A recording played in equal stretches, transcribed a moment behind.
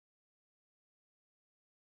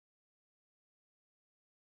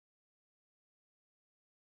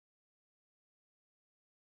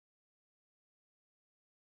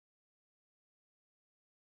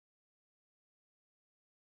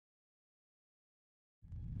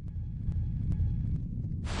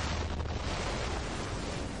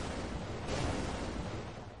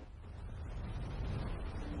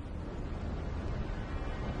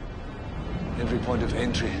point of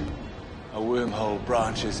entry, a wormhole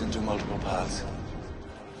branches into multiple paths.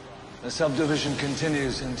 The subdivision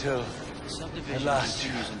continues until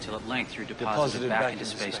at length you're deposited back into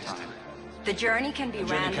space-time. The journey can be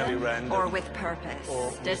random or with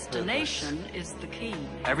purpose. Destination is the key.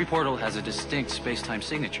 Every portal has a distinct space-time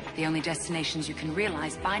signature. The only destinations you can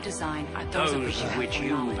realize by design are those of which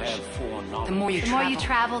you have foreknowledge. The more you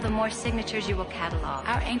travel, the more signatures you will catalog.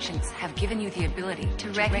 Our ancients have given you the ability to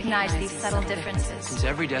recognize these subtle differences. Since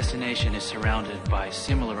every destination is surrounded by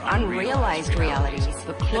similar unrealized realities,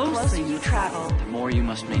 the closer you travel, the more you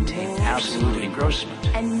must maintain absolute engrossment.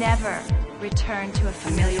 And never return to a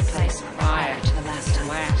familiar place prior to the last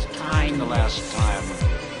time. The last time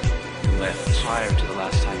you left. Prior to the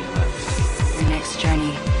last time you left. Your next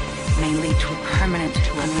journey may lead to a permanent,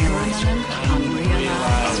 unrealized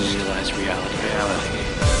reality.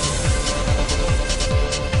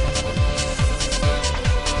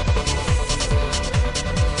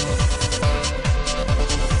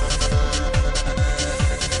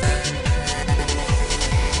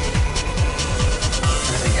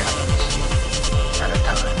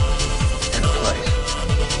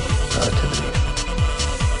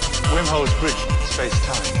 Wormhole's bridge,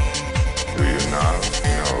 space-time. Do you now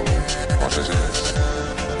know what it is?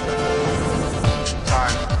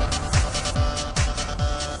 Time.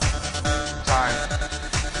 Time.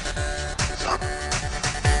 Sun.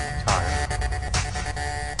 Time.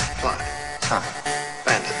 Fly. Time.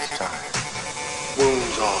 Bandits. Time.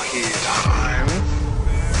 Wounds are here. Time.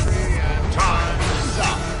 Time.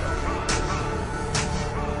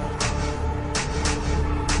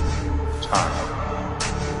 Time.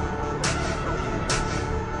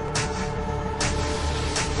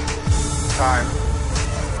 Time.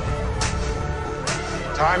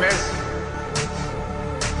 Time is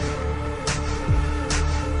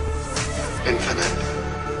Infinite.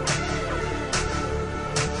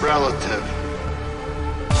 Relative.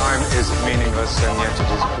 time is meaningless, and yet it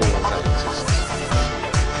is all that exists.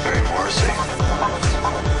 Very Morrissey.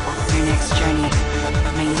 Your next journey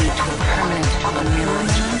may lead to a permanent,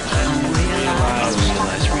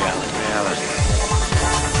 Unrealized reality.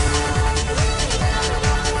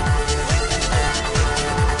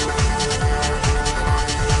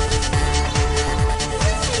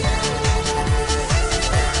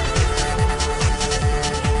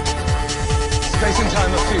 Space and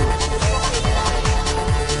time are fused.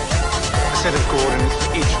 A set of coordinates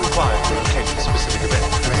each required to locate a specific event.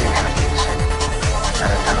 Everything happens at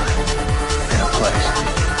a time, in a place.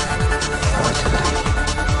 Relativity.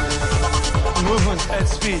 Movement at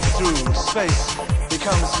speed through space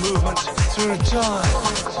becomes movement through time.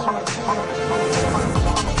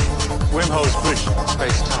 Wormhole's bridge,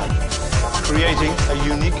 space-time, creating a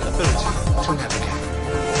unique ability to navigate.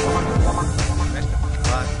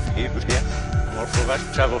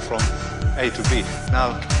 Travel from A to B.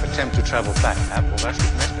 Now attempt to travel back.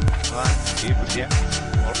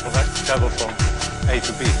 Travel from A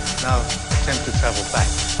to B. Now attempt to travel back.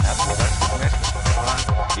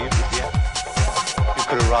 You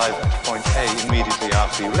could arrive at point A immediately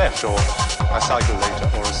after you left, or a cycle later,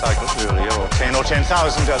 or a cycle earlier, or 10 or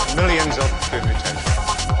 10,000 millions of permutations.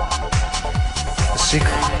 The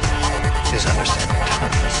secret is understanding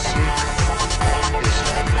time. The secret is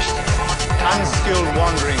understanding. Unskilled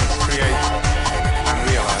wanderings create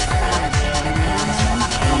unrealized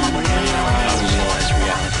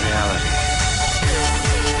reality.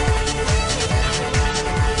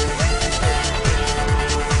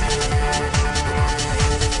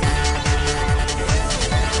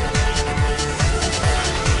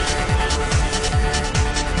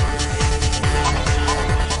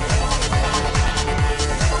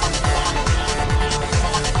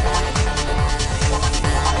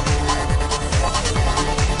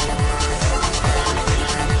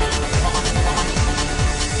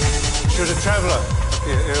 Should a traveller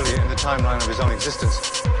appear earlier in the timeline of his own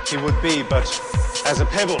existence, he would be but as a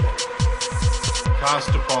pebble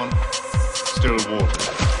cast upon still water.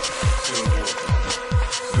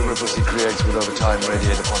 The ripples he creates will over time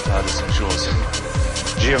radiate upon the distant shores,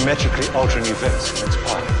 geometrically altering events in its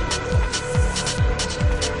path.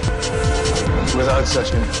 Without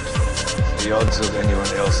such input, the odds of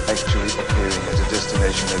anyone else actually appearing at a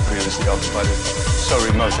destination they previously occupied are so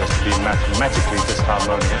remote as to be mathematically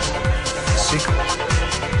disharmonious. The secret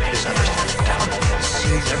is understanding time.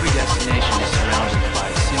 Since every destination is surrounded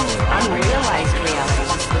by similar unrealized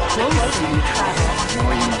realities. The closer you travel, the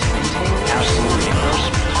more you must maintain absolute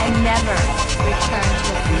engrossment. And never return to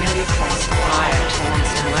a familiar place prior to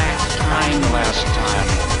the last time. The last time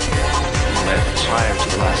you left. Prior to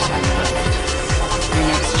the last time you left. Your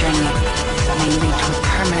next journey may lead to a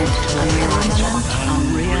permanent,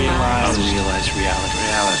 Unrealized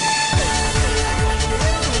reality.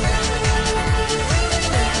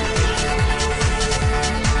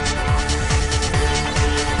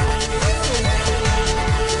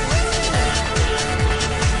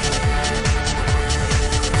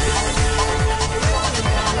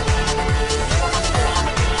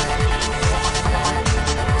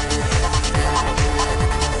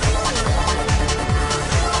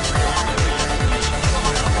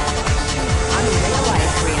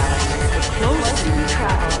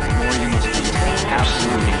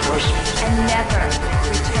 and never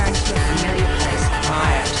return to a familiar place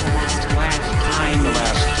prior to the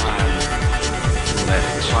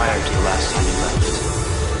last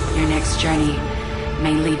time. Your next journey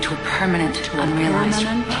may lead to a permanent, unrealized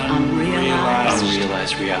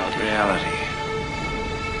reality.